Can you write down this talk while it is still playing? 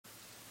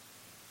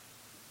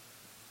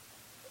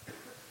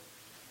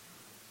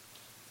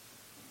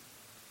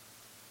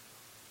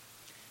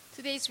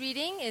Today's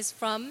reading is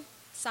from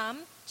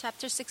Psalm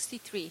chapter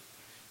 63.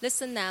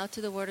 Listen now to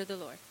the word of the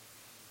Lord.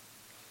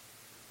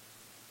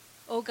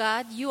 O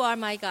God, you are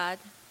my God.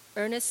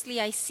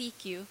 Earnestly I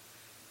seek you.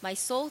 My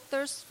soul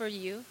thirsts for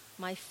you.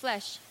 My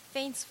flesh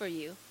faints for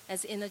you,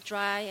 as in a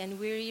dry and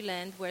weary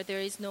land where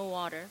there is no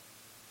water.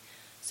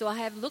 So I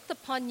have looked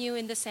upon you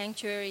in the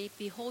sanctuary,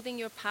 beholding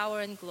your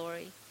power and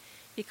glory.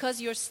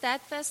 Because your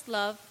steadfast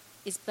love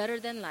is better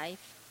than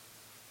life,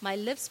 my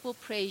lips will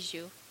praise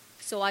you.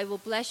 So I will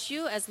bless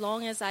you as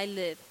long as I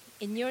live.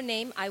 In your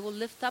name I will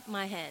lift up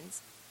my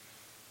hands.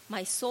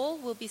 My soul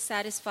will be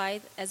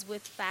satisfied as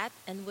with fat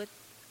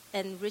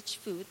and rich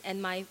food,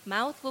 and my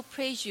mouth will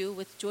praise you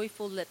with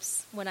joyful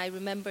lips when I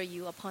remember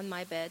you upon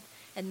my bed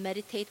and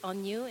meditate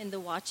on you in the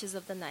watches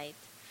of the night.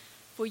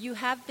 For you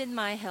have been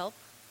my help,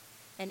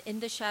 and in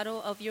the shadow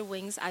of your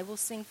wings I will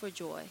sing for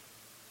joy.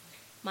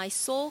 My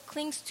soul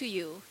clings to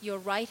you, your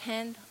right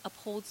hand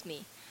upholds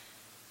me.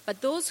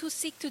 But those who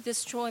seek to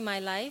destroy my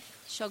life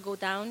shall go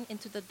down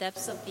into the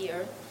depths of the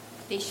earth.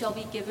 They shall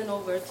be given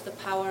over to the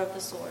power of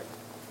the sword.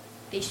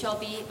 They shall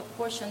be a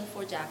portion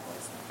for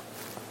jackals.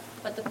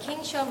 But the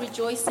king shall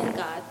rejoice in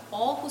God.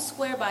 All who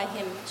swear by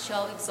him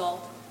shall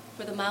exalt,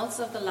 for the mouths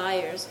of the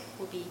liars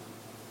will be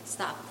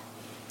stopped.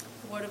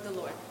 The word of the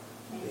Lord.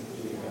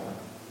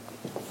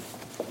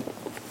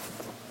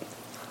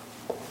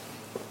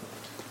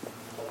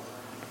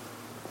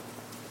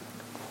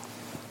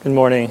 Good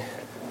morning.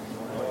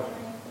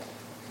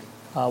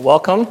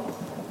 Welcome.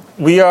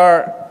 We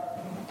are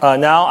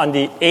now on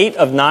the 8th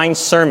of 9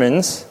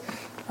 sermons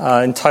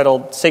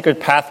entitled Sacred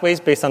Pathways,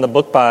 based on the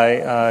book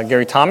by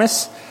Gary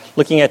Thomas,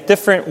 looking at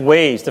different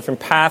ways, different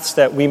paths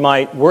that we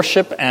might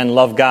worship and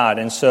love God.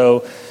 And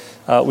so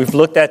we've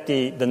looked at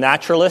the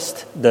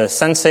naturalist, the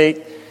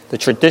sensate, the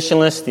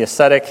traditionalist, the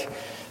ascetic,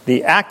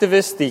 the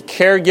activist, the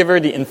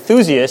caregiver, the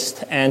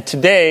enthusiast, and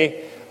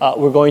today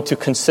we're going to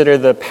consider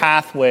the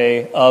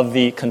pathway of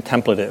the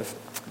contemplative.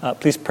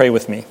 Please pray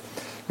with me.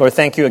 Lord,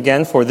 thank you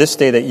again for this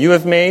day that you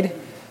have made,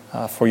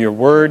 for your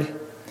word,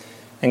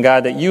 and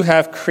God, that you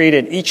have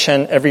created each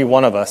and every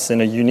one of us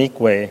in a unique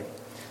way,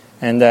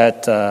 and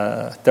that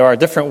there are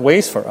different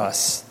ways for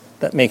us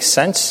that make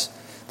sense,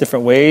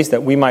 different ways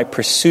that we might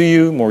pursue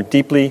you more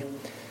deeply.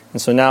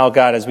 And so now,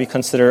 God, as we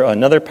consider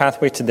another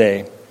pathway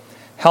today,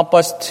 help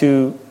us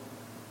to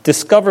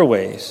discover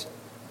ways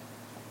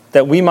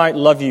that we might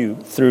love you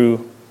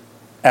through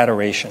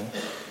adoration.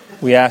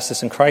 We ask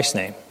this in Christ's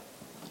name.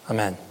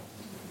 Amen.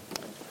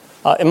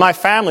 In my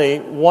family,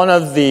 one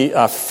of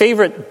the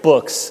favorite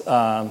books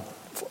of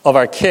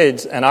our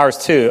kids, and ours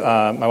too,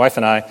 my wife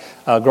and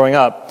I, growing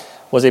up,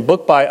 was a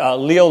book by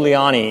Leo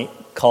Lionni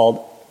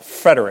called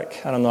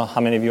Frederick. I don't know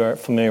how many of you are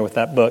familiar with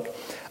that book.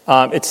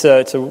 It's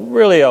a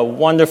really a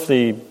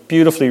wonderfully,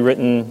 beautifully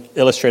written,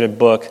 illustrated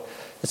book.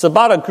 It's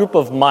about a group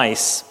of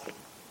mice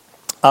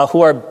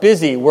who are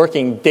busy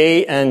working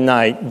day and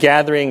night,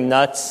 gathering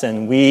nuts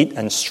and wheat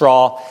and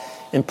straw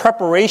in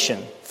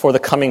preparation for the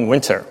coming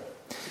winter.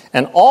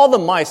 And all the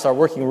mice are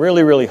working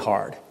really, really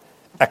hard,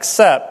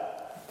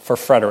 except for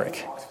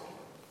Frederick.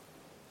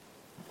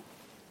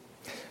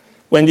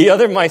 When the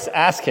other mice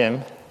ask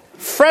him,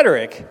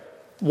 "Frederick,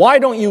 why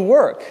don't you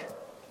work?"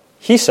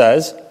 He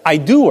says, "I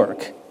do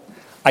work.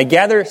 I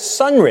gather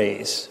sun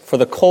rays for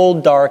the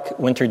cold, dark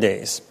winter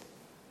days."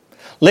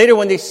 Later,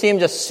 when they see him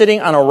just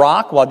sitting on a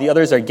rock while the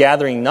others are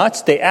gathering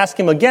nuts, they ask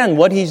him again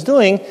what he's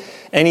doing,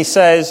 and he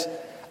says,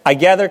 "I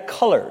gather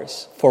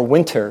colors, for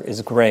winter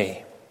is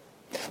gray."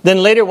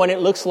 Then later, when it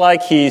looks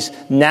like he's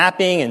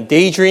napping and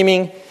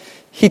daydreaming,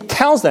 he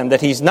tells them that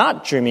he's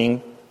not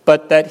dreaming,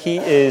 but that he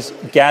is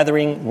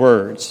gathering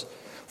words.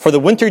 For the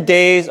winter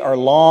days are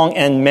long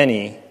and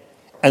many,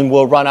 and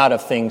we'll run out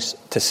of things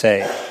to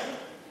say.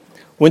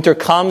 Winter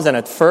comes, and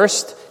at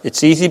first,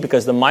 it's easy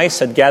because the mice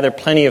had gathered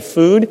plenty of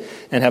food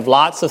and have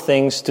lots of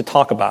things to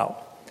talk about.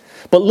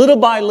 But little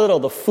by little,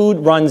 the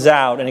food runs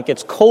out, and it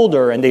gets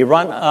colder, and they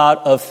run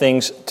out of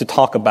things to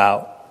talk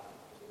about.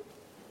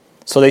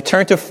 So they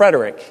turn to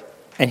Frederick,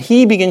 and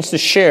he begins to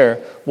share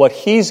what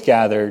he's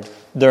gathered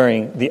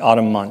during the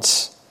autumn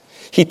months.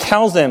 He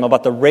tells them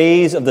about the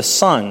rays of the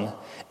sun,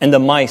 and the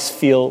mice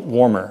feel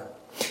warmer.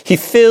 He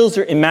fills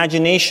their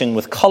imagination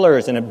with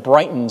colors, and it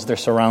brightens their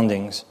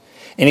surroundings.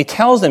 And he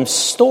tells them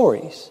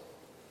stories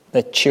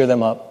that cheer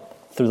them up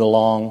through the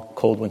long,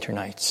 cold winter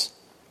nights.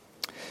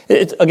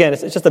 It's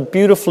just a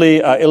beautifully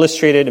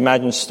illustrated,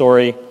 imagined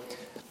story.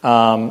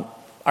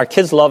 Our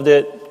kids loved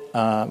it.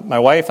 My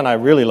wife and I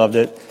really loved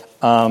it.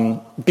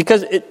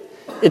 Because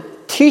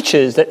it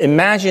teaches that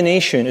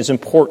imagination is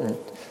important,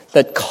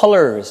 that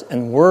colors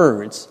and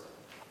words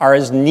are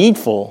as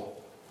needful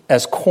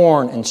as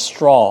corn and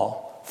straw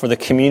for the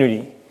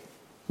community,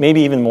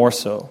 maybe even more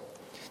so.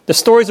 The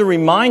story is a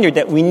reminder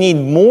that we need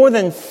more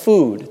than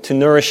food to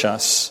nourish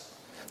us,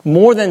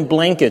 more than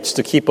blankets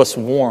to keep us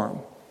warm,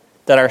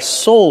 that our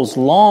souls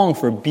long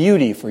for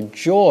beauty, for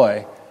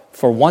joy,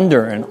 for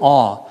wonder and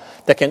awe,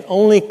 that can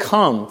only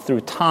come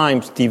through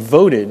times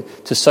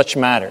devoted to such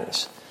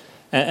matters.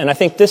 And I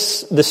think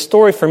this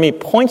story for me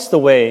points the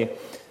way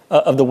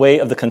of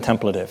the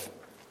contemplative.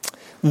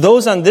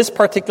 Those on this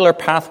particular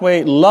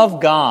pathway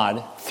love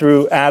God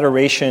through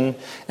adoration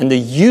and the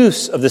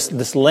use of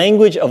this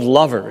language of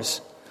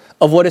lovers,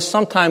 of what is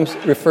sometimes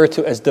referred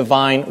to as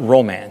divine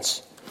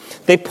romance.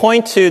 They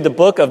point to the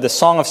book of the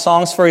Song of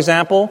Songs, for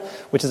example,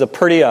 which is a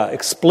pretty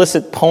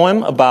explicit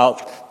poem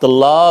about the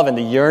love and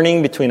the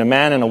yearning between a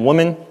man and a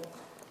woman.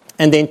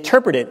 And they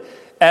interpret it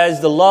as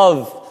the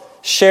love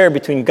shared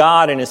between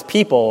God and his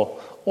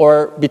people,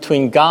 or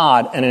between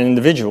God and an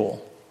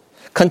individual.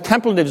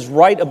 Contemplatives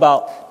write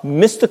about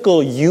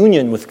mystical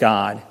union with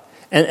God,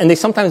 and they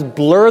sometimes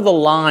blur the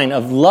line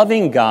of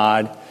loving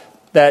God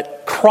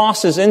that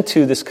crosses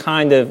into this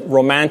kind of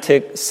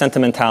romantic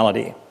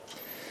sentimentality.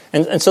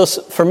 And so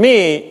for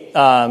me,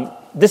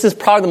 this is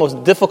probably the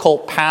most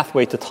difficult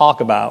pathway to talk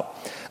about,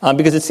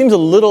 because it seems a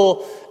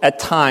little, at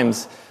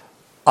times,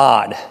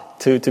 odd,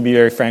 to be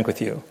very frank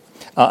with you.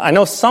 I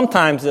know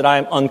sometimes that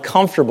I'm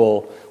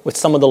uncomfortable with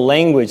some of the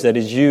language that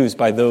is used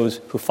by those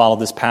who follow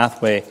this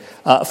pathway.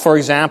 For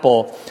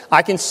example,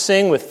 I can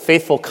sing with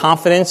faithful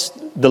confidence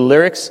the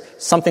lyrics,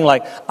 something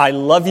like, I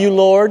love you,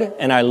 Lord,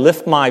 and I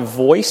lift my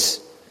voice,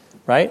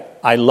 right?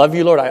 I love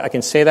you, Lord. I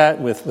can say that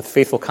with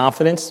faithful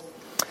confidence.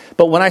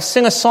 But when I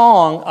sing a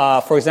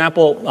song, for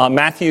example,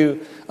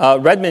 Matthew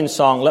Redman's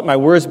song, Let My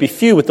Words Be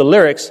Few, with the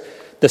lyrics,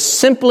 the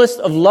simplest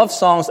of love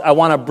songs I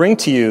want to bring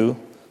to you,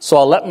 so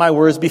I'll let my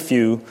words be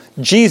few.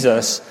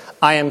 Jesus,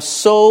 I am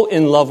so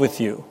in love with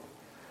you.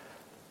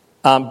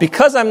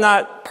 Because I'm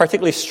not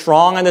particularly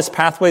strong on this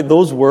pathway,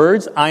 those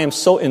words, I am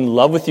so in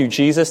love with you,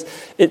 Jesus,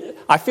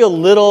 I feel a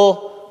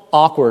little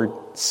awkward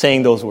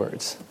saying those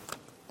words.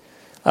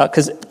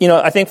 Because,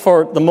 I think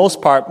for the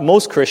most part,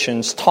 most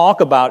Christians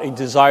talk about a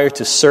desire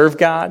to serve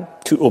God,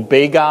 to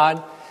obey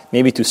God,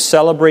 maybe to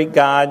celebrate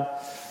God.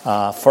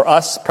 For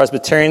us,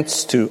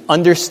 Presbyterians, to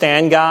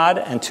understand God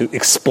and to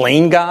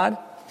explain God.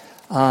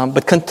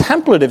 But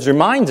contemplatives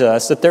remind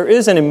us that there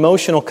is an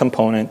emotional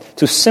component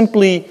to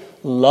simply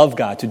love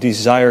God, to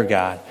desire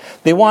God.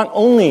 They want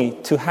only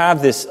to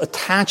have this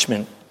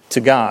attachment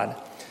to God.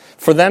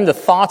 For them, the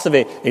thoughts of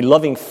a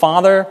loving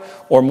father,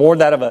 or more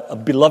that of a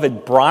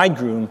beloved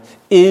bridegroom,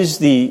 is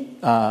the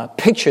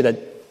picture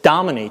that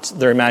dominates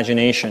their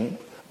imagination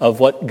of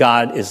what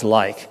God is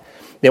like.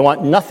 They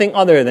want nothing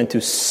other than to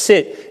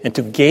sit and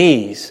to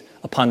gaze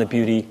upon the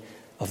beauty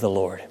of the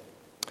Lord.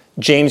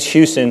 James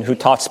Hewson, who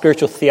taught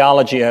spiritual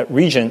theology at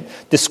Regent,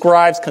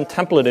 describes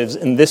contemplatives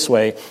in this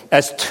way: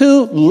 as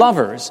two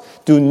lovers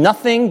do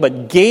nothing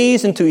but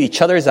gaze into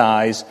each other's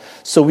eyes,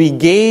 so we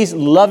gaze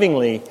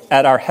lovingly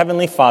at our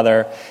Heavenly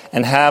Father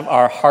and have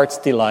our heart's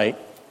delight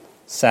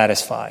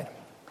satisfied.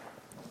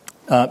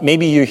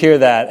 Maybe you hear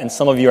that and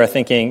some of you are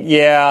thinking,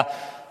 yeah,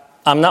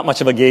 I'm not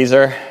much of a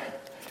gazer.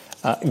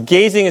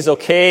 Gazing is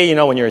okay,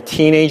 when you're a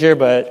teenager,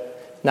 but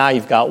now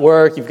you've got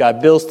work, you've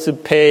got bills to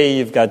pay,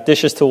 you've got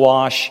dishes to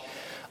wash.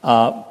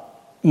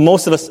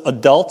 Most of us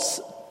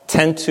adults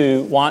tend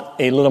to want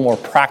a little more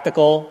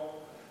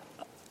practical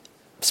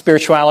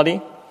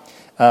spirituality.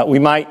 We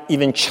might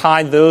even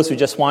chide those who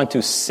just want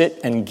to sit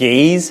and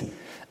gaze,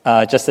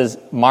 just as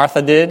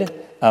Martha did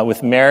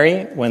with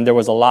Mary when there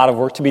was a lot of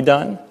work to be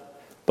done.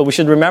 But we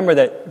should remember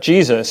that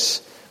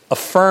Jesus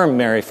affirmed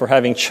Mary for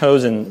having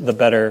chosen the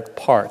better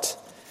part.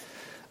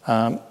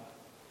 I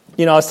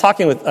was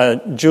talking with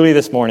Julie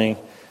this morning,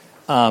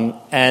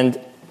 and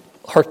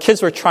her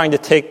kids were trying to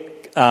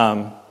take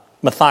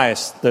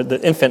Matthias, the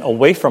infant,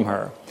 away from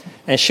her.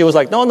 And she was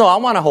like, no, I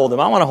want to hold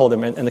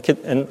him. And the kid,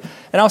 and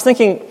I was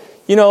thinking,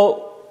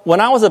 when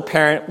I was a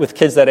parent with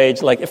kids that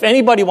age, like if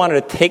anybody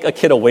wanted to take a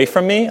kid away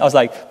from me, I was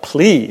like,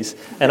 please.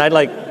 And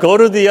I'd go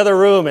to the other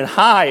room and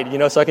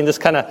hide, so I can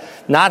just kind of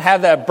not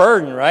have that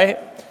burden, right?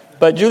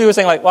 But Julie was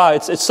saying wow,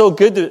 it's so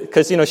good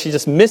because, she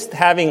just missed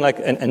having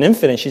an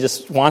infant and she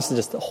just wants to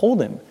just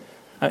hold him.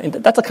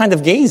 That's a kind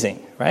of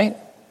gazing, right?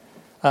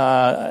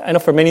 I know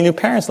for many new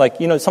parents,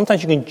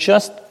 sometimes you can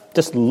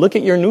just look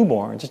at your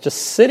newborn, just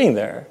sitting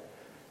there,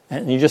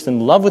 and you're just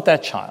in love with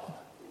that child.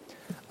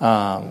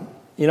 And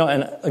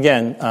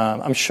again,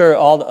 I'm sure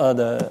all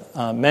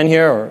the men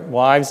here or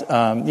wives,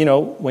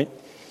 when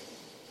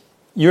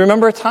you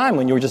remember a time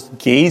when you were just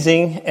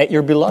gazing at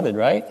your beloved,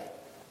 right?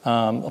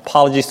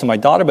 Apologies to my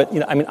daughter, but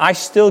I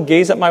still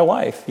gaze at my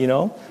wife.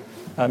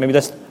 Maybe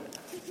that's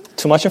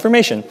too much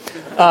information,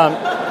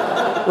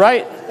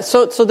 right?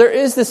 So there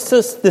is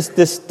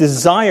this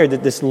desire,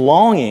 this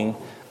longing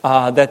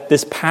that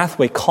this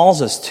pathway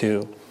calls us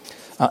to,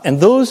 and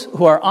those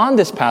who are on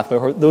this pathway,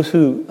 or those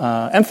who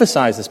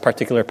emphasize this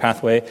particular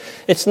pathway,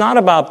 it's not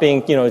about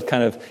being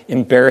kind of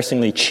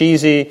embarrassingly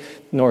cheesy,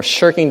 nor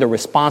shirking the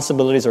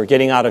responsibilities or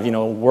getting out of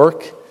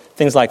work,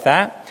 things like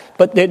that.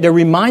 But they're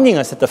reminding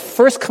us that the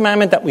first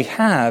commandment that we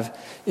have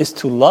is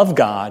to love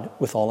God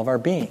with all of our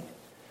being.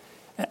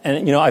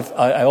 And,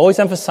 I always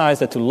emphasize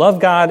that to love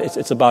God,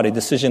 it's about a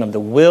decision of the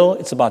will.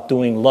 It's about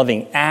doing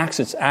loving acts.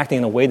 It's acting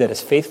in a way that is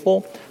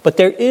faithful. But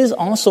there is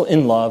also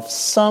in love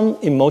some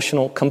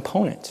emotional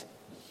component.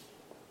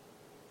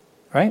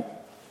 Right?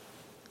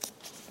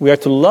 We are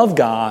to love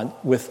God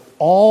with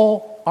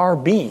all our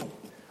being,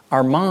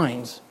 our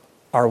minds,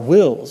 our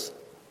wills,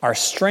 our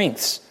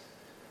strengths,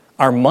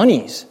 our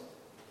monies,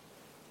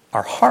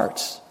 our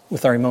hearts,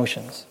 with our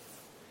emotions.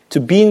 To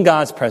be in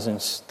God's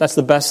presence, that's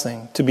the best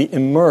thing, to be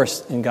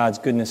immersed in God's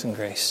goodness and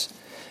grace.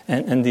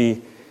 And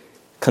the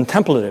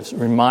contemplatives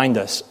remind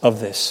us of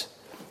this.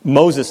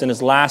 Moses, in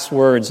his last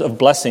words of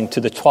blessing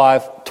to the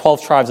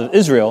 12 tribes of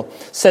Israel,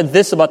 said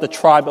this about the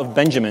tribe of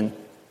Benjamin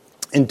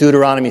in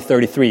Deuteronomy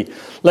 33.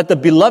 Let the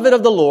beloved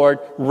of the Lord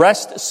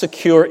rest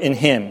secure in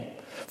him,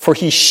 for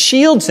he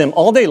shields him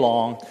all day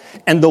long,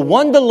 and the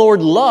one the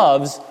Lord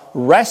loves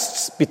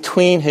rests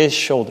between his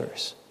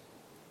shoulders.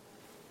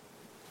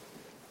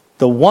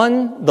 The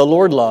one the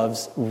Lord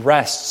loves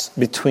rests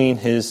between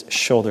his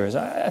shoulders.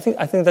 I think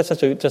that's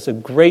just a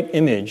great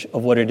image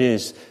of what it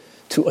is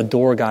to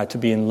adore God, to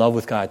be in love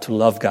with God, to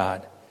love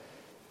God,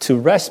 to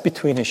rest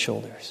between his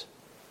shoulders.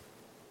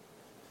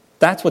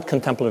 That's what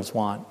contemplatives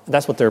want.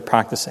 That's what they're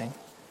practicing.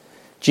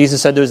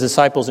 Jesus said to his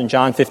disciples in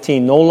John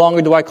 15, "No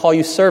longer do I call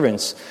you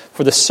servants,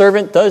 for the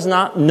servant does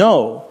not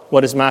know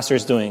what his master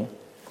is doing.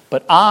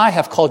 But I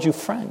have called you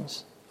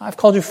friends." I've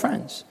called you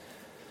friends.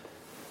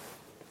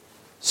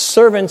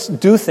 Servants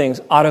do things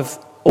out of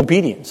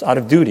obedience, out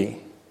of duty.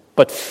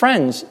 But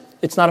friends,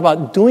 it's not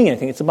about doing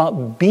anything. It's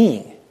about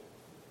being.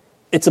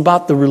 It's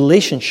about the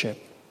relationship.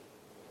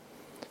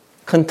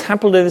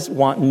 Contemplatives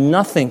want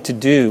nothing to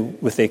do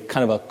with a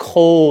kind of a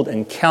cold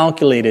and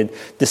calculated,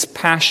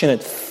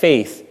 dispassionate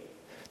faith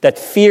that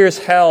fears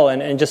hell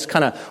and just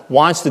kind of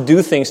wants to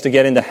do things to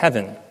get into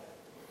heaven.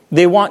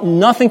 They want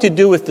nothing to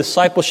do with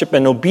discipleship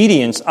and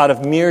obedience out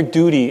of mere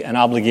duty and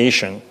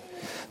obligation.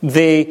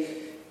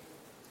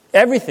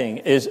 Everything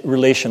is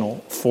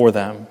relational for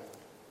them.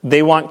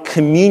 They want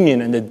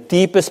communion and the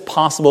deepest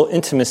possible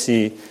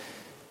intimacy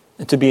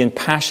and to be in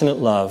passionate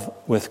love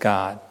with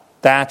God.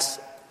 That's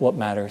what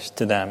matters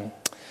to them.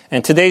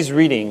 And today's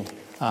reading,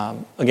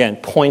 again,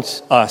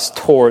 points us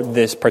toward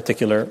this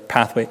particular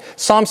pathway.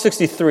 Psalm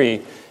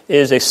 63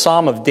 is a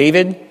psalm of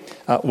David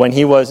when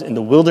he was in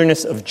the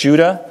wilderness of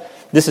Judah.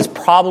 This is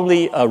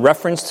probably a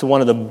reference to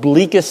one of the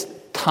bleakest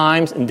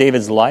times in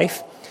David's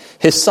life.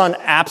 His son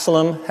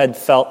Absalom had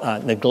felt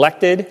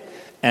neglected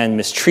and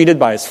mistreated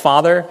by his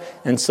father,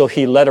 and so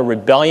he led a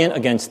rebellion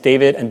against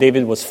David, and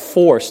David was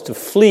forced to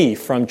flee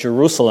from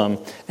Jerusalem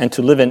and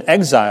to live in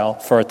exile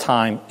for a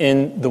time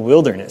in the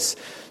wilderness.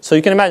 So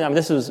you can imagine,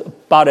 this is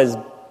about as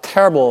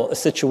terrible a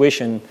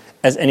situation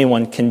as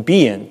anyone can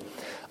be in.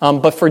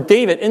 But for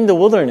David, in the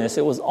wilderness,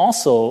 it was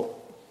also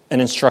an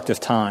instructive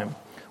time.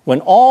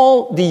 When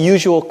all the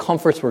usual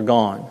comforts were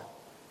gone,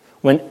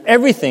 when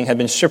everything had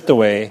been stripped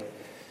away,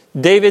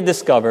 David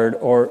discovered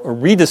or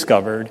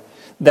rediscovered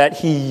that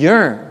he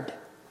yearned,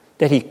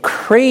 that he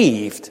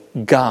craved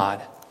God.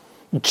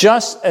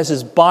 Just as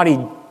his body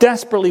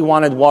desperately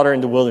wanted water in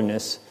the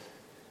wilderness,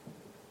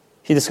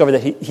 he discovered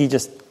that he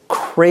just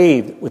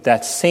craved with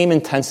that same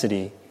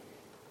intensity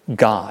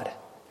God.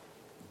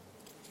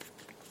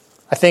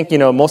 I think,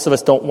 most of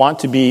us don't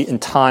want to be in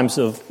times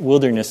of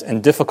wilderness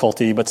and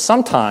difficulty, but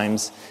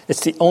sometimes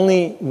it's the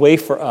only way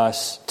for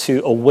us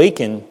to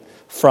awaken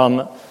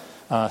from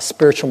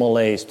spiritual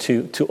malaise,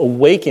 to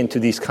awaken to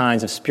these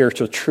kinds of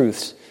spiritual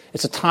truths.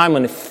 It's a time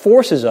when it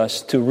forces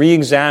us to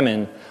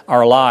re-examine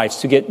our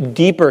lives, to get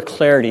deeper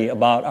clarity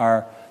about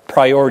our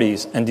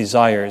priorities and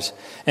desires.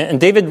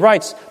 And David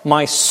writes,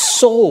 "My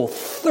soul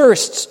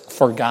thirsts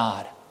for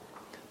God."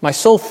 My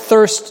soul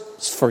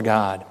thirsts for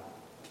God.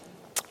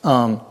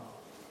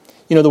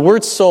 The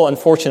word soul,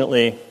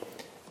 unfortunately,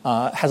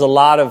 has a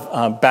lot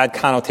of bad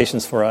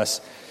connotations for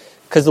us.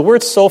 Because the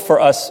word soul for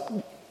us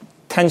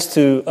tends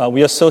to,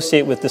 we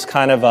associate with this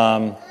kind of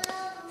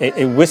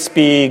a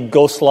wispy,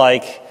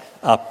 ghost-like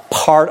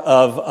part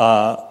of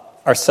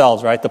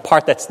ourselves, right? The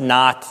part that's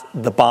not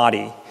the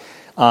body.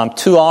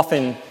 Too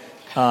often,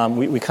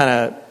 we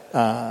kind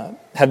of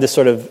have this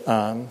sort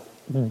of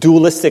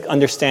dualistic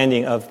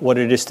understanding of what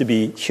it is to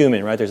be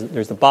human, right?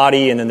 There's the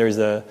body, and then there's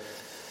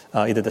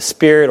either the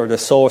spirit or the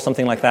soul or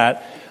something like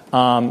that.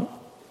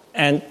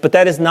 But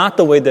that is not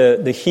the way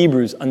the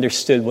Hebrews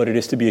understood what it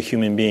is to be a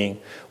human being.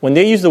 When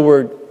they use the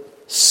word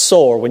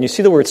soul, or when you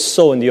see the word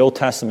soul in the Old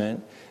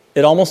Testament,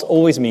 it almost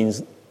always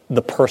means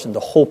the person, the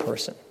whole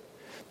person.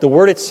 The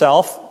word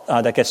itself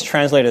that gets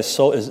translated as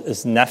soul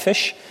is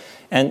nephesh.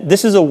 And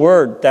this is a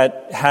word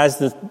that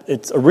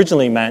it's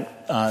originally meant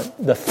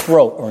the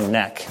throat or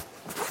neck,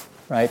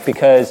 right?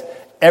 Because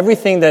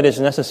everything that is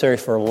necessary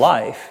for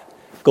life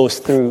goes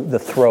through the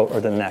throat or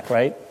the neck,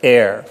 right?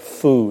 Air,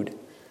 food,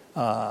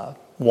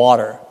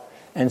 water.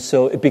 And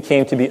so it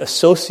became to be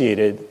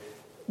associated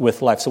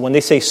with life. So when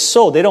they say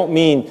soul, they don't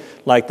mean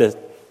like the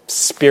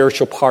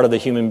spiritual part of the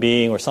human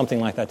being or something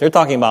like that. They're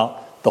talking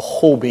about the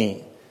whole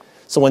being.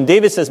 So when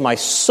David says, "My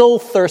soul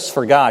thirsts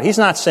for God," he's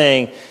not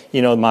saying,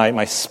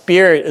 my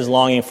spirit is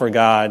longing for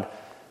God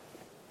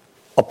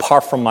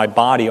apart from my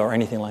body or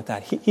anything like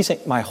that. He's saying,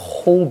 my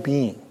whole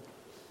being,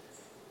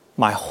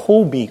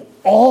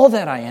 all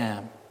that I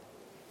am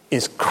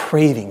is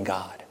craving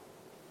God.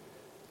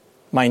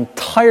 My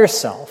entire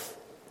self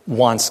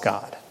wants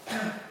God.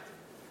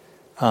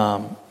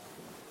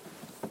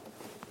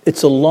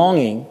 It's a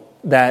longing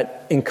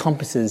that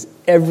encompasses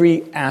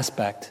every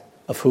aspect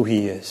of who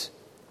he is.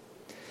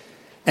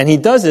 And he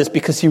does this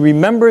because he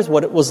remembers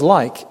what it was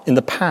like in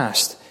the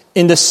past,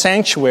 in the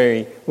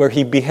sanctuary where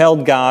he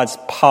beheld God's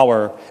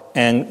power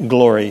and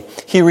glory.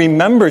 He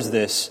remembers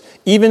this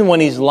even when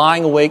he's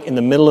lying awake in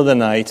the middle of the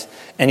night,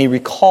 and he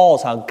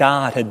recalls how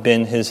God had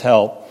been his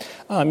help.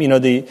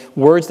 The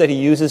words that he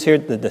uses here,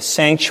 the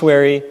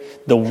sanctuary,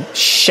 the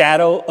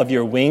shadow of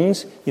your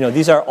wings,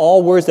 these are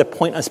all words that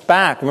point us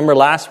back. Remember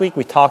last week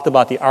we talked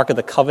about the Ark of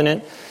the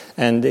Covenant,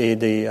 and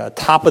the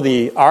top of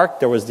the ark,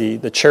 there was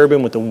the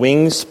cherubim with the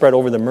wings spread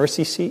over the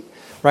mercy seat.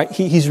 Right?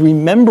 He's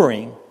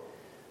remembering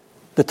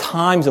the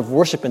times of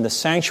worship in the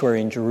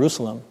sanctuary in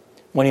Jerusalem,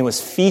 when he was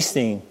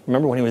feasting,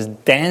 remember when he was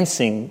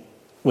dancing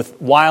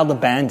with wild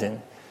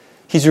abandon.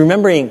 He's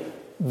remembering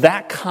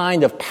that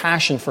kind of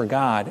passion for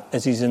God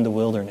as he's in the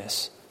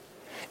wilderness.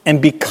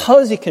 And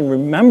because he can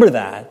remember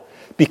that,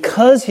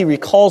 because he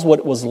recalls what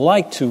it was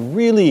like to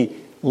really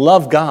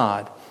love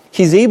God,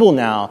 he's able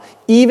now,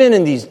 even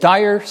in these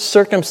dire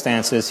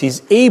circumstances,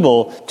 he's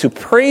able to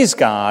praise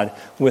God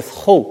with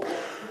hope.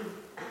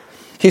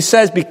 He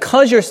says,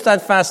 because your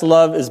steadfast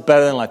love is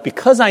better than life,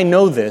 because I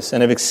know this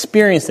and have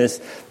experienced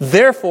this,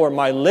 therefore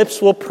my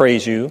lips will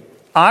praise you,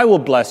 I will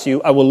bless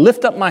you, I will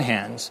lift up my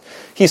hands.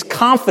 He's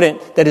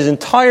confident that his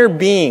entire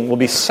being will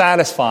be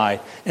satisfied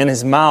and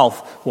his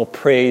mouth will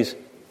praise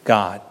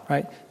God,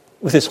 right?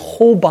 With his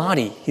whole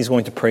body, he's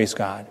going to praise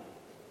God.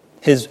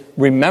 His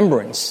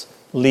remembrance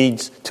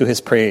leads to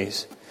his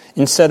praise.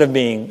 Instead of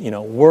being,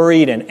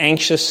 worried and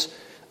anxious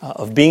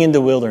of being in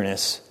the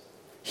wilderness,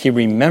 he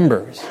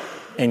remembers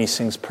and he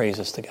sings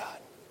praises to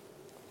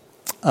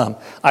God.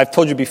 I've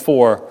told you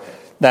before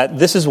that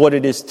this is what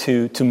it is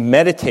to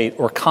meditate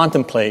or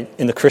contemplate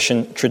in the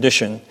Christian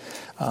tradition.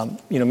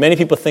 Many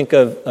people think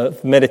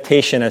of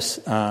meditation as,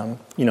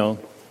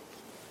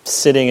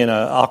 sitting in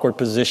an awkward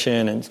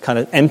position and kind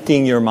of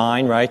emptying your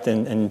mind, right?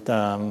 And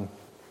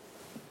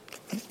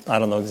I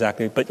don't know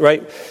exactly, but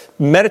right,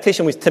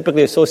 meditation we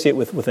typically associate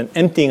with an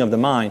emptying of the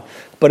mind.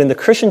 But in the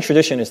Christian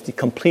tradition, it's the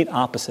complete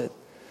opposite.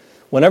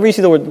 Whenever you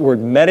see the word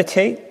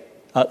meditate,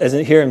 as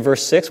here in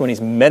verse 6, when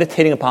he's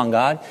meditating upon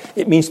God,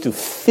 it means to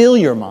fill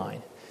your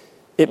mind.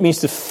 It means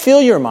to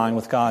fill your mind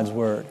with God's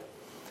word.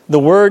 The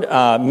word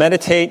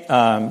meditate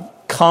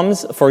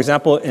comes, for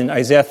example, in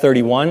Isaiah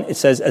 31. It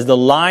says, as the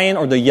lion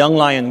or the young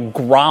lion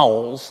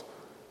growls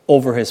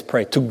over his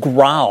prey. To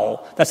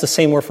growl, that's the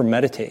same word for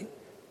meditate.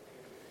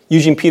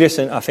 Eugene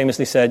Peterson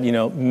famously said,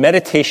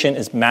 meditation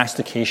is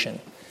mastication.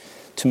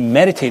 To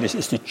meditate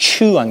is to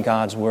chew on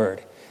God's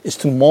word, is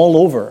to mull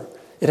over.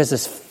 It has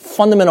this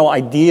fundamental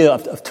idea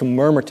of to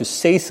murmur, to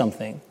say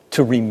something,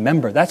 to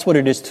remember. That's what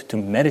it is to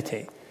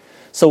meditate.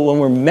 So when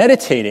we're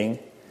meditating,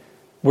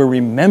 we're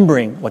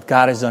remembering what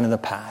God has done in the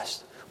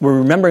past. We're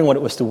remembering what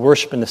it was to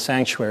worship in the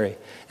sanctuary.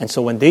 And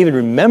so when David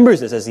remembers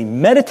this, as he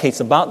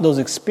meditates about those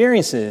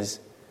experiences,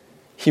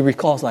 he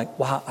recalls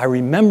wow, I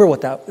remember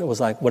what that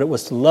was like, what it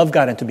was to love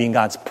God and to be in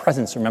God's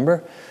presence.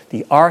 Remember?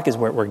 The ark is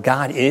where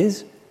God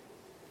is.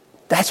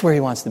 That's where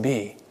he wants to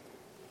be.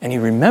 And he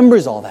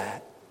remembers all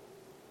that.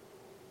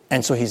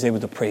 And so he's able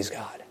to praise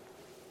God.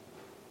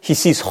 He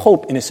sees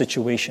hope in his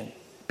situation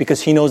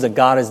because he knows that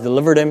God has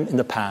delivered him in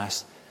the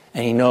past,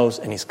 and he knows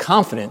and he's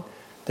confident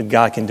that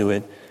God can do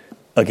it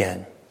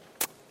again.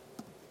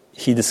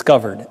 He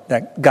discovered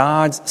that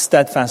God's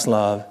steadfast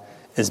love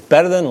is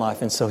better than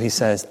life, and so he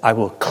says, I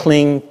will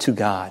cling to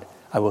God.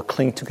 I will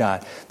cling to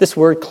God. This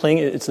word cling,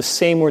 it's the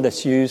same word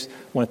that's used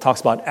when it talks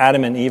about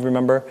Adam and Eve,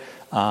 remember?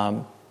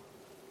 The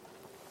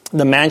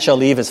man shall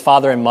leave his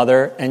father and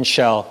mother and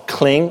shall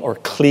cling or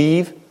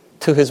cleave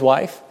to his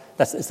wife.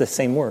 It's the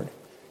same word.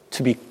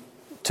 To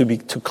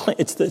cling.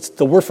 It's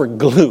the word for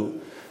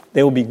glue.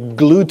 They will be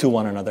glued to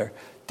one another.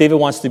 David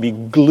wants to be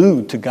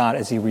glued to God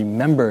as he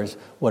remembers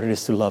what it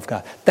is to love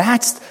God.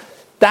 That's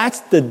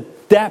the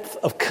depth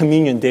of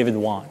communion David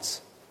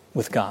wants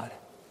with God.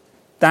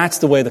 That's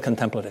the way of the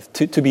contemplative.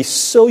 To be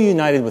so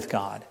united with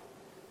God,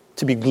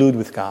 to be glued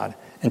with God,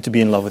 and to be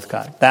in love with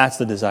God. That's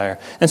the desire.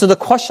 And so the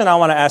question I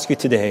want to ask you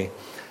today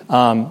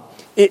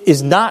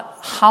is not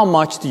how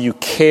much do you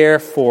care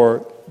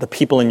for the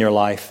people in your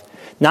life,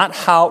 not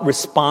how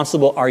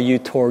responsible are you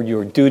toward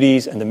your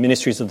duties and the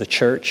ministries of the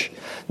church,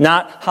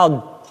 not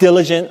how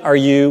diligent are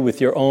you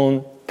with your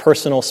own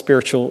personal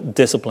spiritual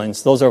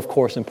disciplines. Those are, of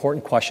course,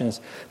 important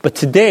questions. But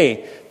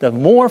today, the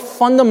more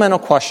fundamental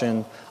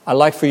question I'd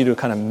like for you to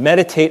kind of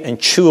meditate and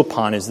chew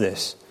upon is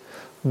this.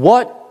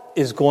 What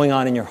is going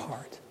on in your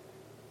heart?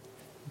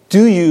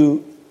 Do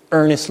you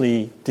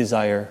earnestly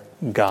desire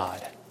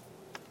God?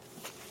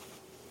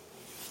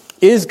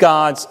 Is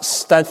God's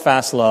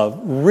steadfast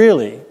love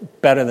really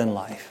better than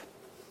life?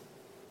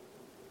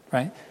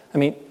 Right? I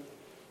mean,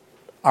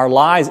 our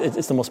lives,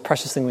 it's the most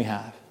precious thing we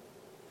have.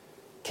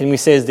 Can we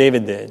say, as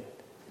David did,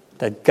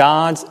 that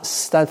God's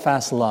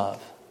steadfast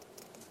love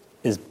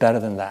is better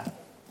than that?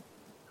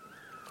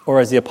 Or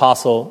as the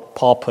Apostle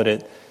Paul put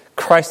it,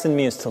 Christ in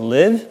me is to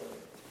live,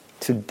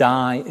 to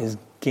die is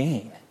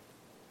gain.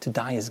 To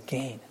die is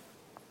gain.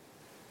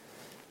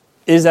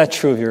 Is that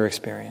true of your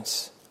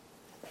experience?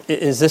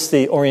 Is this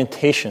the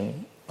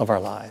orientation of our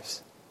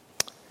lives?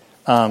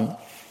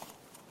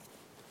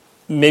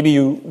 Maybe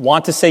you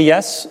want to say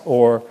yes,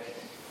 or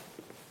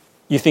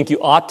you think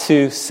you ought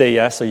to say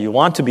yes, or you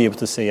want to be able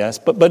to say yes,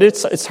 but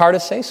it's hard to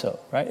say so,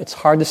 right? It's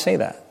hard to say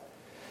that.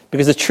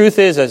 Because the truth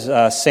is,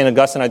 as St.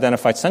 Augustine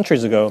identified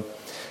centuries ago,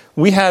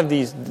 we have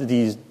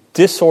these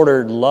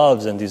disordered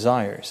loves and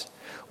desires.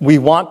 We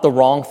want the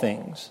wrong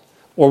things,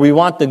 or we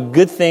want the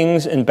good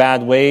things in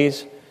bad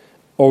ways,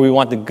 or we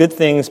want the good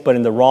things but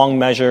in the wrong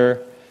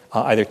measure,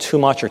 either too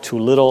much or too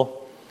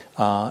little.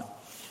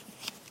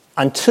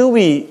 Until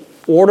we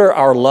order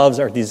our loves,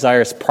 our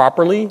desires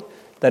properly,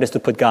 that is to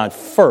put God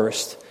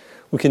first,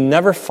 we can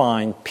never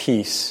find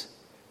peace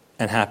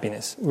and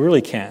happiness. We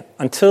really can't.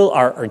 Until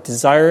our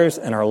desires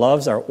and our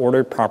loves are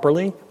ordered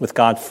properly with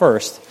God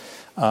first,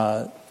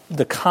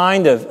 the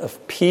kind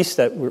of peace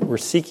that we're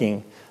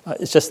seeking,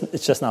 it's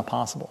just not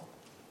possible,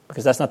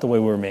 because that's not the way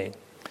we were made.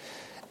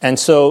 And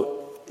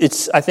so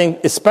it's, I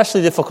think,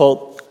 especially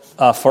difficult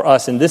for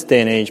us in this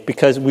day and age,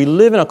 because we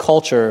live in a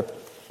culture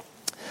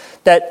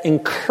that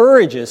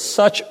encourages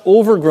such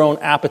overgrown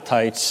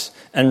appetites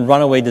and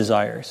runaway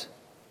desires.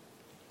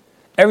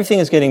 Everything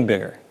is getting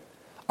bigger.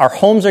 Our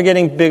homes are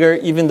getting bigger,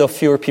 even though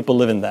fewer people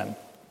live in them.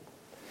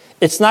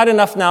 It's not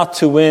enough now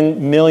to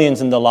win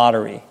millions in the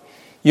lottery.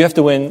 You have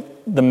to win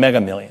the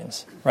mega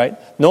millions, right?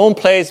 No one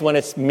plays when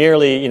it's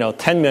merely,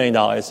 $10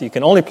 million. You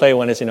can only play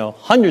when it's,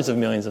 hundreds of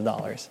millions of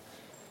dollars.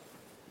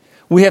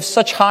 We have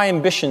such high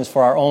ambitions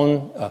for our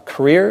own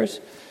careers.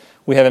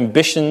 We have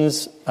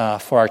ambitions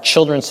for our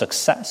children's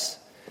success.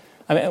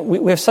 I mean,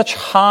 we have such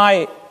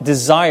high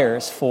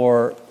desires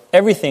for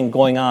everything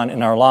going on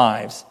in our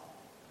lives.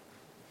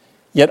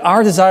 Yet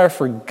our desire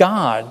for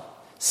God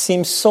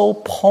seems so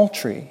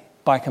paltry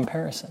by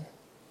comparison.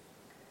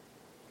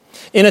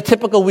 In a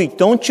typical week,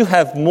 don't you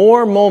have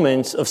more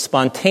moments of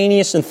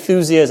spontaneous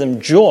enthusiasm,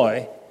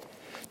 joy,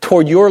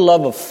 toward your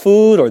love of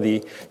food or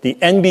the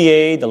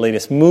NBA, the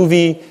latest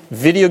movie,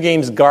 video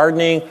games,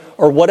 gardening,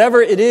 or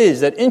whatever it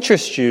is that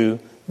interests you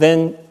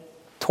than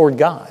toward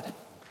God?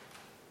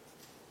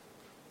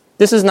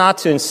 This is not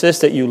to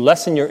insist that you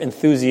lessen your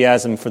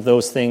enthusiasm for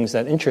those things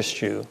that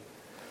interest you,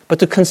 but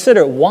to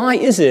consider, why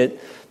is it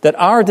that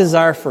our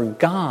desire for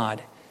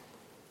God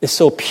is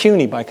so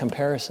puny by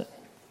comparison?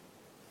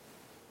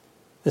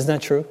 Isn't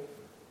that true?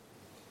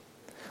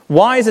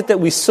 Why is it that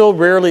we so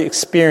rarely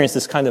experience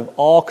this kind of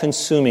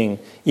all-consuming,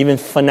 even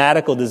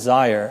fanatical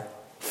desire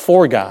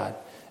for God,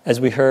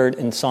 as we heard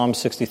in Psalm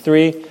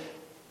 63,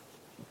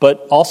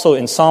 but also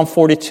in Psalm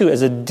 42,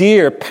 as a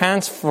deer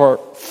pants for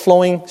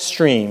flowing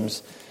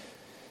streams,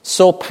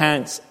 so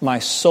pants my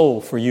soul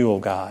for you, O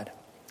God.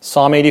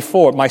 Psalm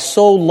 84, my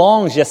soul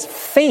longs, yes,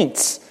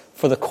 faints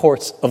for the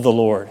courts of the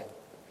Lord.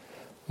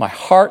 My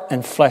heart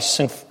and flesh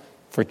sing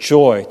for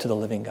joy to the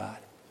living God.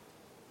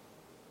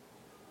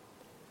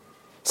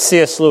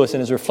 C.S. Lewis, in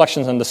his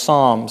reflections on the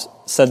Psalms,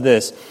 said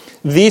this: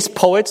 these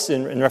poets,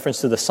 in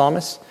reference to the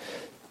psalmists,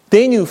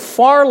 they knew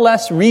far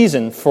less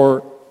reason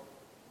for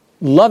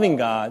loving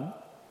God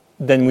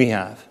than we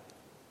have.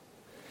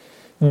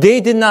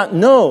 They did not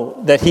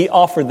know that He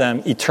offered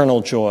them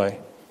eternal joy,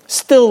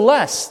 still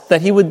less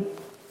that He would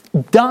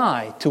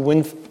die to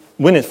win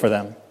it for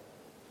them.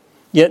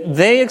 Yet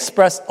they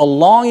expressed a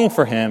longing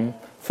for Him,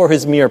 for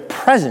His mere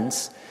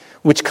presence,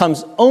 which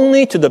comes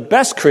only to the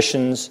best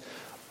Christians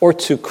or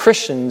to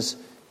Christians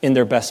in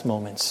their best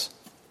moments.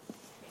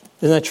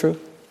 Isn't that true?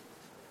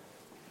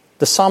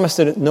 The psalmist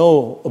didn't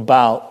know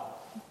about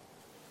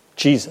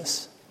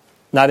Jesus,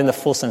 not in the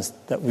full sense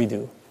that we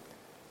do.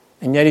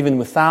 And yet even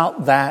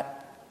without that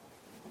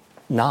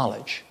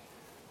knowledge,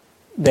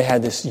 they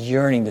had this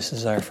yearning, this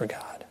desire for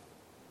God.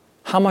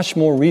 How much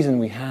more reason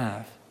we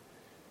have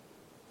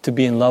to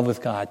be in love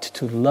with God,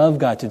 to love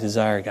God, to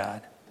desire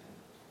God.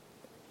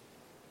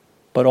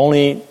 But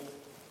only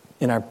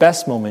in our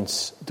best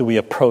moments do we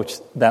approach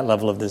that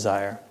level of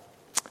desire.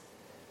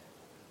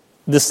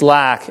 This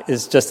lack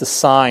is just a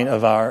sign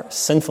of our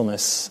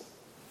sinfulness,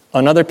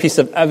 another piece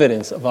of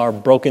evidence of our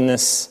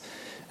brokenness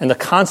and the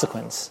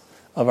consequence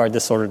of our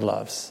disordered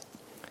loves.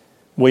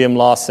 William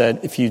Law said,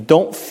 if you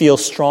don't feel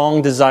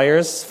strong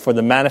desires for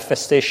the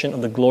manifestation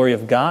of the glory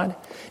of God,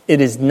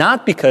 it is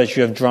not because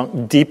you have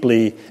drunk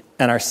deeply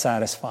and are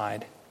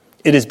satisfied.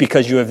 It is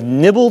because you have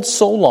nibbled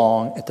so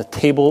long at the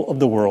table of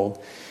the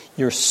world.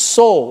 Your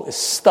soul is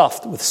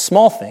stuffed with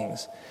small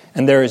things,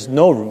 and there is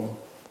no room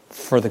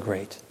for the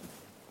great.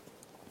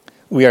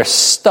 We are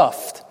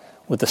stuffed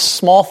with the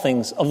small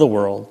things of the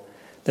world,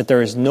 that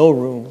there is no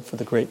room for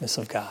the greatness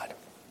of God.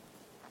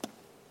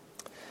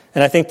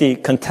 And I think the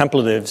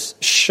contemplatives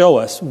show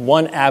us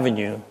one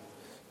avenue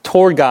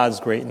toward God's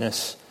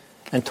greatness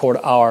and toward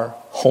our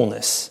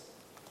wholeness.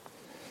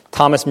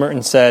 Thomas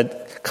Merton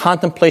said,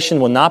 contemplation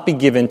will not be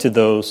given to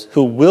those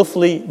who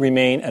willfully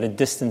remain at a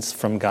distance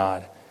from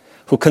God,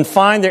 who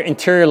confine their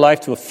interior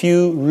life to a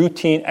few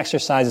routine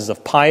exercises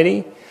of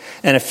piety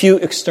and a few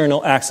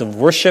external acts of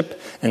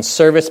worship and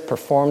service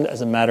performed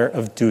as a matter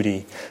of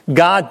duty.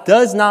 God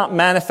does not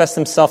manifest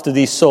himself to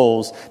these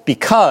souls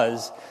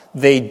because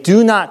they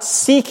do not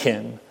seek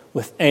him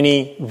with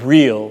any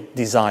real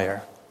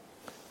desire.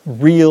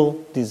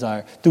 Real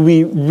desire. Do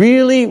we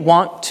really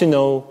want to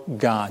know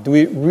God? Do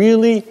we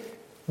really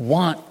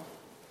want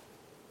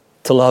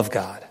to love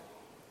God?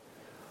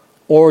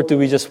 Or do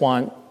we just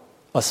want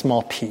a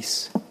small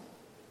piece?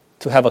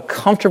 To have a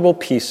comfortable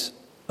piece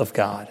of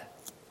God?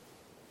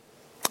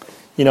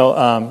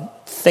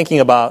 Thinking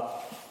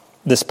about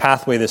this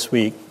pathway this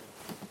week,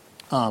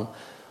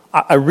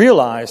 I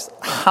realized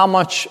how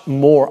much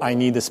more I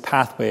need this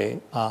pathway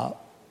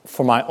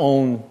for my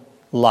own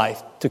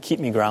life to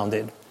keep me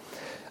grounded.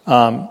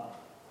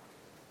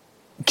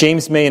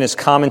 James May, in his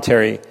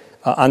commentary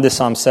on this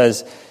psalm,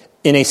 says,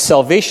 in a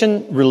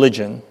salvation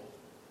religion,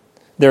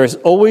 there is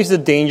always the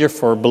danger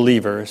for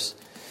believers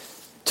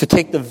to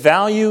take the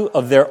value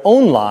of their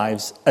own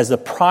lives as the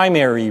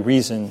primary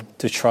reason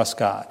to trust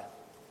God.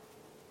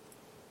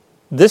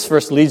 This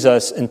verse leads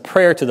us in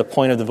prayer to the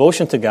point of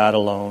devotion to God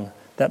alone.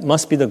 That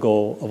must be the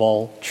goal of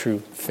all true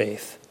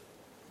faith.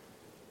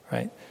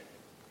 Right?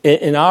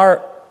 In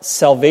our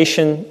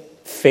salvation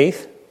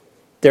faith,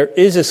 there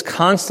is this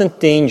constant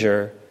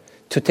danger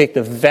to take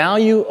the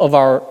value of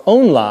our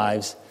own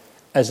lives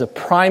as a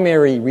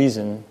primary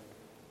reason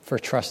for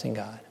trusting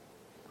God.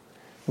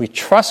 We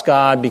trust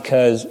God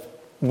because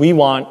we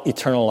want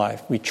eternal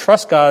life. We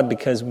trust God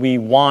because we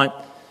want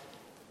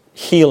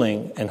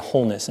healing and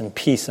wholeness and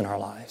peace in our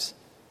lives.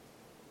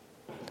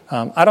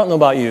 I don't know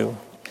about you,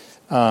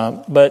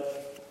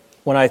 but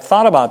when I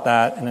thought about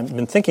that, and I've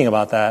been thinking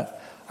about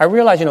that, I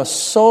realized,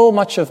 so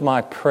much of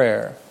my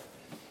prayer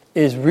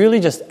is really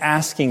just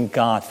asking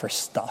God for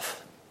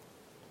stuff.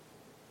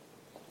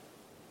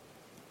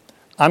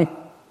 I'm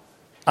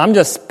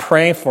just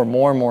praying for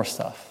more and more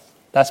stuff.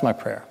 That's my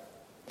prayer.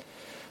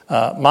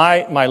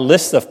 My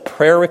list of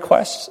prayer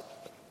requests,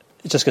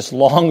 it just gets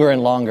longer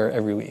and longer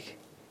every week.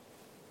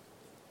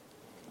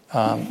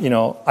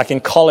 I can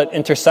call it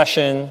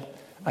intercession.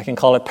 I can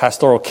call it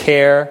pastoral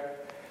care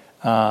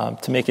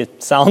to make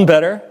it sound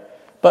better.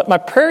 But my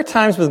prayer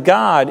times with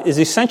God is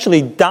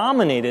essentially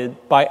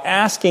dominated by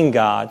asking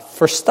God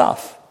for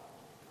stuff.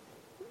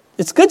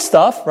 It's good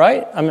stuff,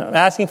 right? I'm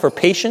asking for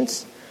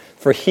patience,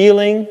 for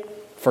healing,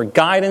 for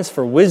guidance,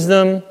 for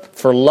wisdom,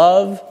 for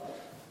love,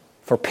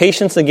 for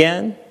patience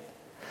again.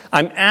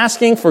 I'm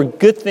asking for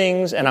good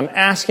things, and I'm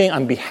asking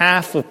on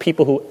behalf of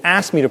people who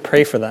ask me to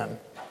pray for them.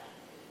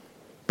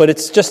 But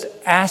it's just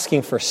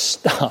asking for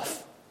stuff.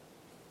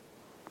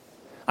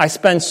 I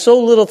spend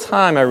so little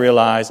time, I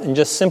realize, in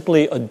just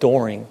simply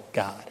adoring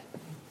God.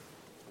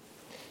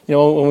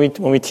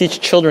 When we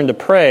teach children to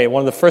pray, one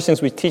of the first things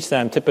we teach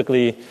them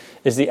typically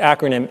is the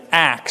acronym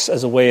ACTS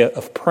as a way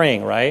of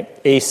praying, right?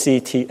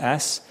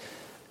 ACTS.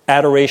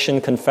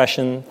 Adoration,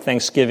 confession,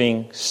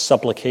 thanksgiving,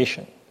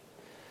 supplication.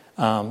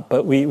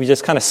 But we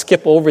just kind of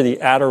skip over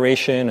the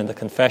adoration and the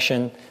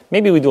confession.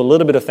 Maybe we do a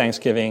little bit of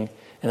thanksgiving,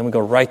 and then we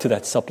go right to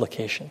that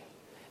supplication.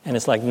 And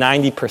it's like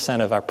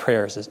 90% of our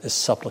prayers is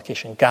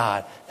supplication.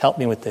 God, help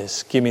me with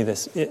this. Give me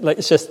this.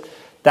 It's just,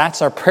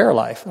 that's our prayer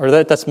life,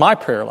 or that's my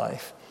prayer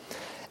life.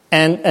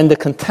 And the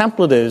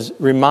contemplatives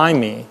remind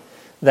me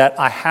that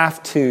I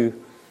have to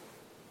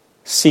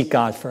seek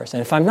God first.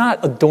 And if I'm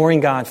not adoring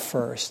God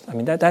first,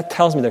 that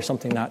tells me there's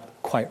something not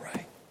quite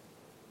right.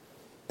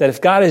 That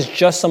if God is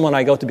just someone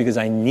I go to because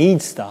I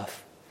need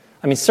stuff,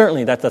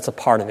 certainly that's a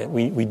part of it.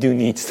 We do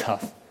need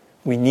stuff.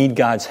 We need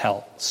God's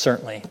help,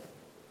 certainly.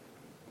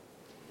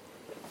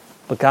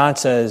 But God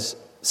says,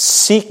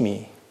 seek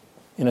me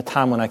in a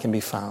time when I can be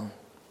found.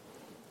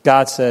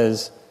 God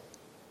says,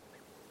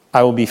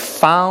 I will be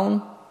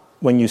found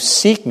when you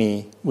seek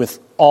me with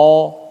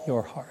all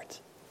your heart.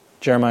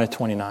 Jeremiah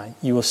 29.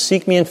 You will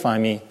seek me and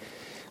find me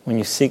when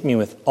you seek me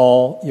with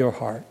all your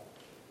heart.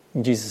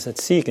 And Jesus said,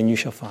 seek and you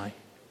shall find.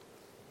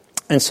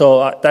 And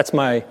so that's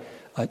my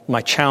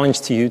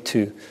challenge to you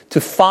to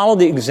follow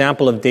the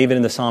example of David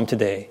in the psalm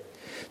today.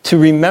 To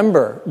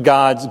remember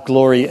God's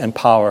glory and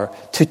power,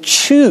 to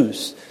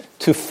choose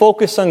to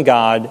focus on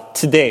God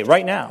today,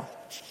 right now.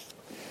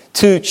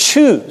 To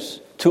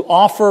choose to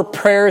offer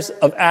prayers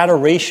of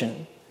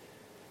adoration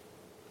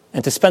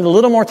and to spend a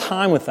little more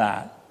time with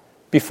that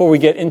before we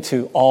get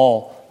into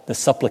all the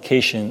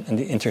supplication and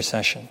the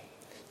intercession.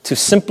 To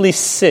simply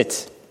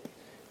sit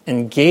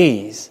and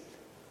gaze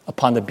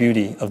upon the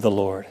beauty of the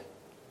Lord.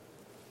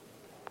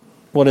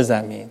 What does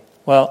that mean?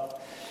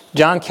 Well,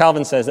 John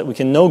Calvin says that we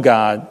can know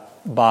God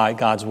by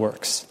God's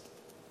works.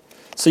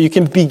 So you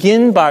can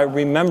begin by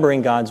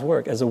remembering God's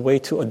work as a way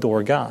to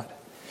adore God.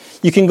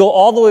 You can go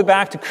all the way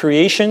back to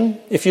creation,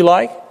 if you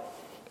like,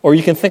 or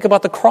you can think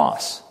about the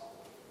cross.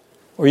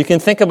 Or you can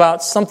think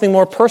about something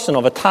more personal,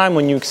 of a time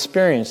when you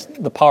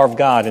experienced the power of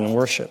God in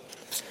worship.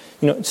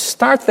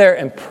 Start there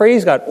and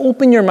praise God.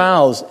 Open your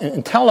mouths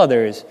and tell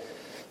others.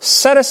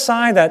 Set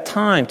aside that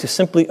time to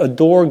simply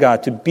adore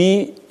God, to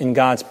be in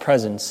God's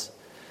presence,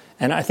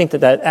 And I think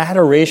that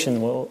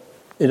adoration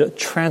it'll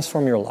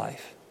transform your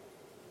life.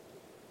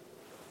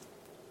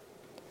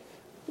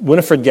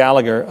 Winifred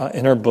Gallagher,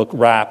 in her book,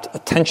 Wrapped,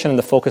 Attention in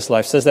the Focused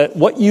Life, says that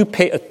what you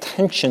pay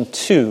attention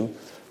to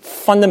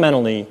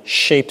fundamentally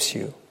shapes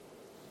you.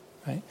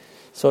 Right?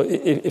 So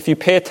if you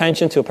pay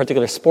attention to a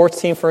particular sports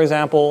team, for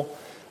example,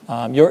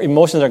 your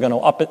emotions are going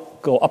to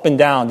go up and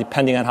down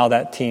depending on how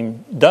that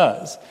team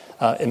does.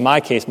 In my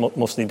case,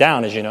 mostly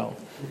down, as you know,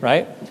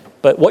 right?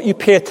 But what you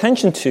pay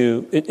attention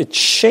to, it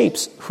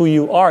shapes who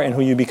you are and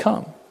who you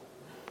become.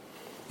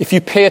 If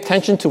you pay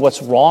attention to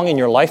what's wrong in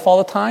your life all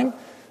the time,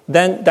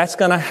 then that's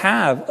going to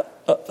have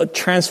a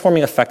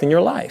transforming effect in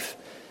your life.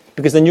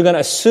 Because then you're going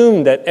to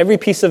assume that every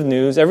piece of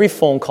news, every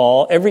phone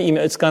call, every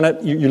email,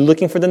 you're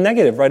looking for the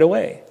negative right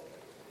away.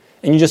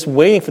 And you're just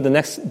waiting for the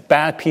next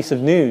bad piece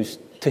of news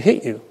to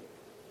hit you.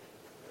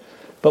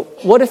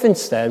 But what if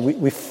instead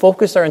we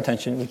focus our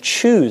attention, we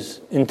choose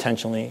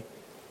intentionally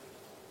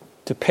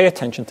to pay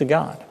attention to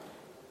God?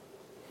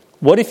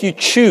 What if you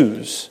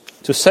choose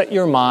to set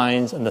your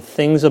minds on the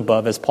things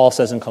above, as Paul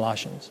says in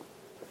Colossians?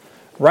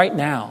 Right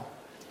now,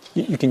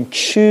 you can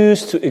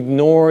choose to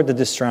ignore the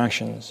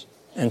distractions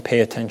and pay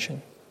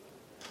attention.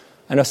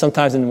 I know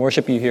sometimes in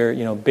worship you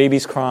hear,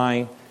 babies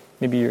crying.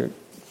 Maybe you're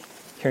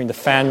hearing the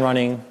fan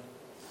running.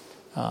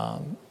 I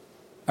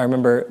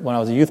remember when I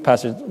was a youth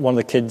pastor, one of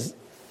the kids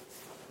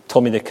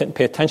told me they couldn't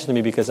pay attention to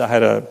me because I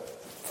had a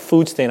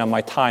food stain on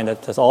my tie, and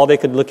that's all they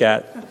could look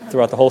at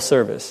throughout the whole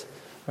service,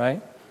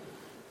 right?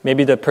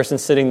 Maybe the person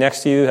sitting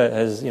next to you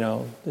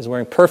is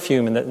wearing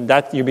perfume, and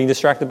that you're being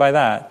distracted by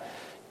that,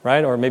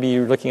 right? Or maybe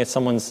you're looking at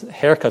someone's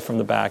haircut from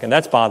the back, and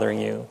that's bothering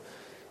you,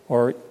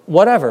 or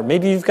whatever.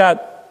 Maybe you've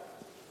got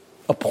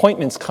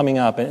appointments coming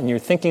up, and you're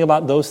thinking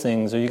about those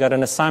things, or you got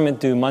an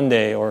assignment due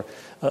Monday, or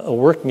a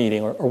work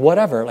meeting, or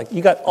whatever. Like,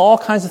 you got all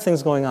kinds of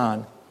things going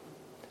on,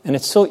 and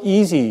it's so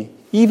easy,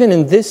 even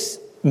in this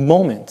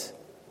moment,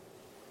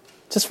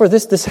 just for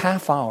this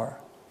half hour,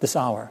 this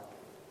hour,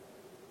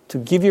 to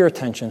give your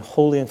attention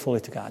wholly and fully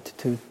to God,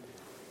 to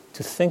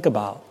think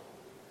about,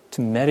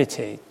 to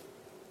meditate,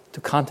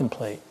 to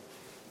contemplate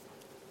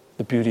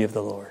the beauty of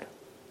the Lord.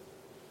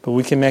 But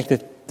we can make the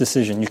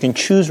decision. You can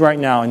choose right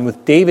now, and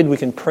with David we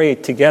can pray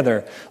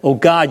together. Oh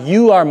God,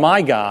 you are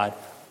my God.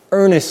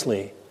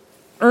 Earnestly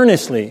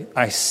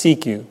I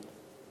seek you.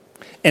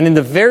 And in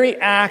the very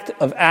act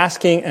of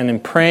asking and in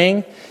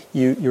praying,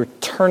 you're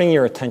turning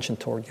your attention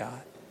toward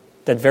God.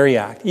 That very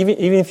act. Even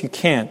if you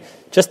can't,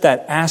 just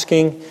that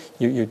asking,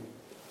 you're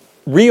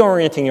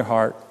reorienting your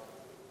heart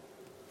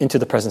into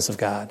the presence of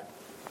God.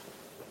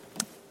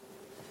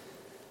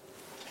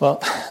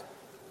 Well,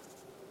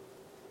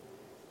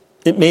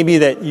 it may be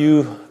that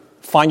you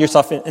find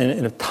yourself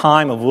in a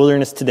time of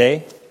wilderness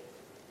today.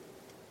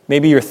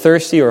 Maybe you're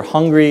thirsty or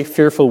hungry,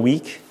 fearful,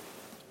 weak.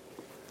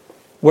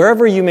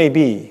 Wherever you may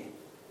be,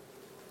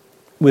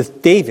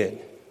 with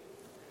David,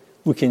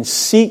 we can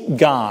seek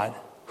God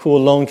who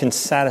alone can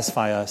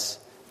satisfy us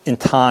in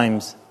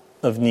times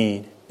of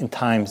need, in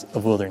times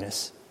of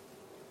wilderness.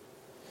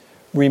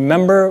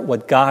 Remember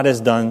what God has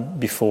done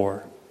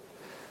before.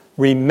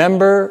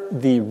 Remember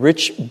the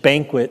rich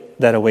banquet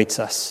that awaits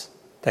us,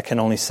 that can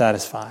only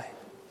satisfy.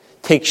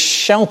 Take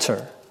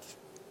shelter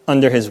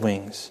under his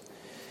wings.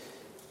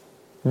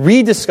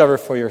 Rediscover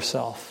for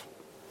yourself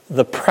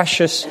the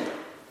precious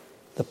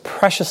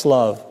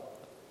love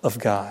of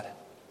God.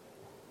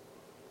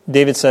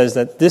 David says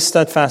that this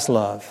steadfast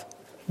love,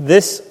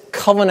 this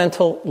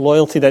covenantal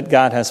loyalty that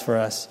God has for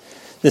us,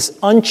 this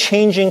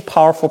unchanging,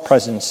 powerful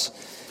presence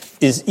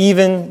is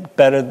even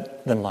better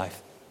than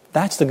life.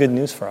 That's the good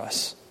news for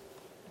us.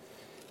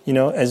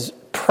 As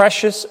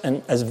precious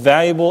and as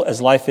valuable as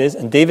life is,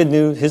 and David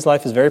knew his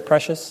life is very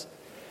precious,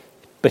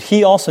 but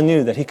he also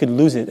knew that he could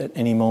lose it at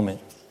any moment.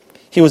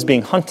 He was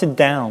being hunted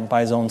down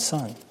by his own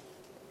son.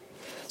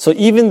 So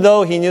even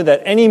though he knew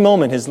that any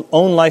moment his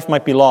own life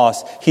might be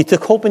lost, he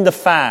took hope in the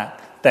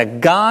fact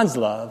that God's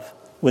love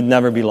would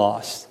never be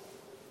lost.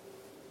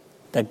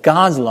 That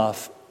God's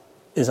love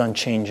is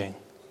unchanging.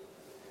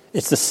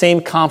 It's the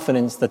same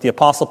confidence that the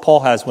Apostle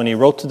Paul has when he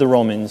wrote to the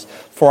Romans,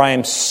 "For I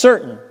am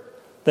certain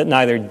that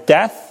neither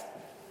death,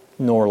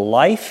 nor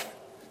life,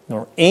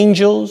 nor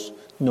angels,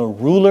 nor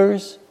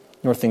rulers,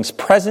 nor things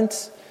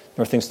present,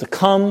 nor things to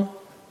come,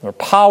 nor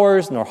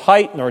powers, nor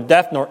height, nor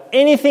depth, nor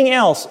anything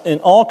else in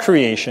all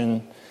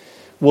creation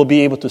will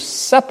be able to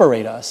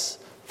separate us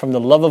from the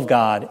love of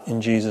God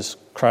in Jesus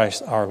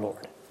Christ our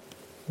Lord."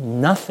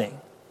 Nothing,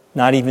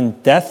 not even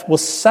death, will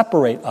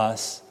separate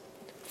us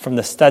from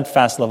the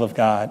steadfast love of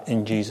God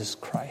in Jesus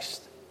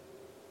Christ.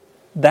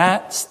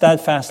 That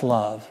steadfast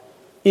love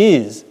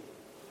is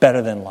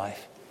better than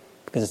life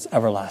because it's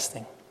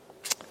everlasting.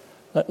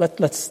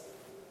 Let's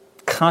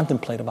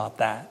contemplate about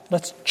that.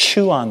 Let's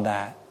chew on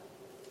that.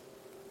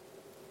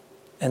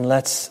 And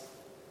let's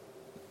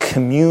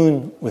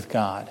commune with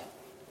God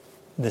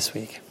this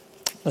week.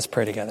 Let's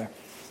pray together.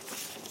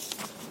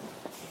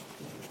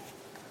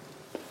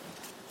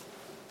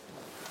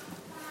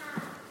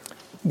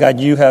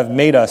 God, you have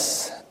made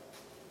us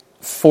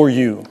for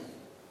you.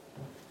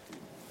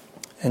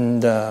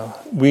 And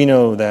we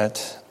know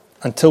that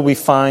until we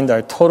find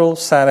our total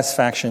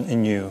satisfaction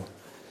in you,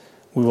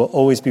 we will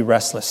always be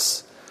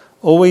restless,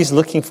 always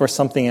looking for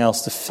something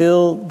else to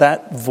fill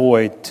that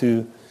void,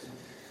 to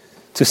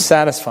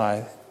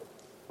satisfy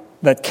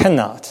that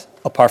cannot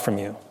apart from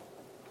you.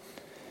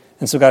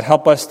 And so God,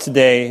 help us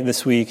today,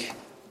 this week,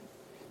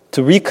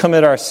 to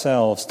recommit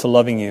ourselves to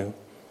loving you,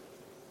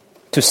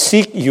 to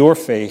seek your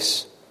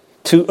face,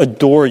 to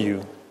adore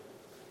you,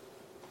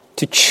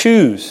 to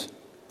choose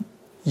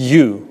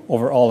you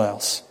over all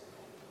else,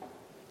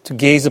 to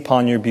gaze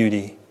upon your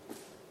beauty.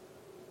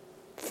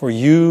 For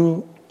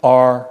you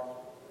are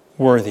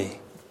worthy,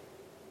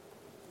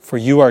 for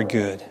you are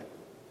good.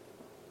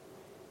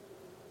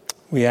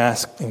 We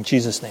ask in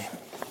Jesus' name.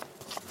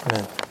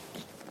 Amen.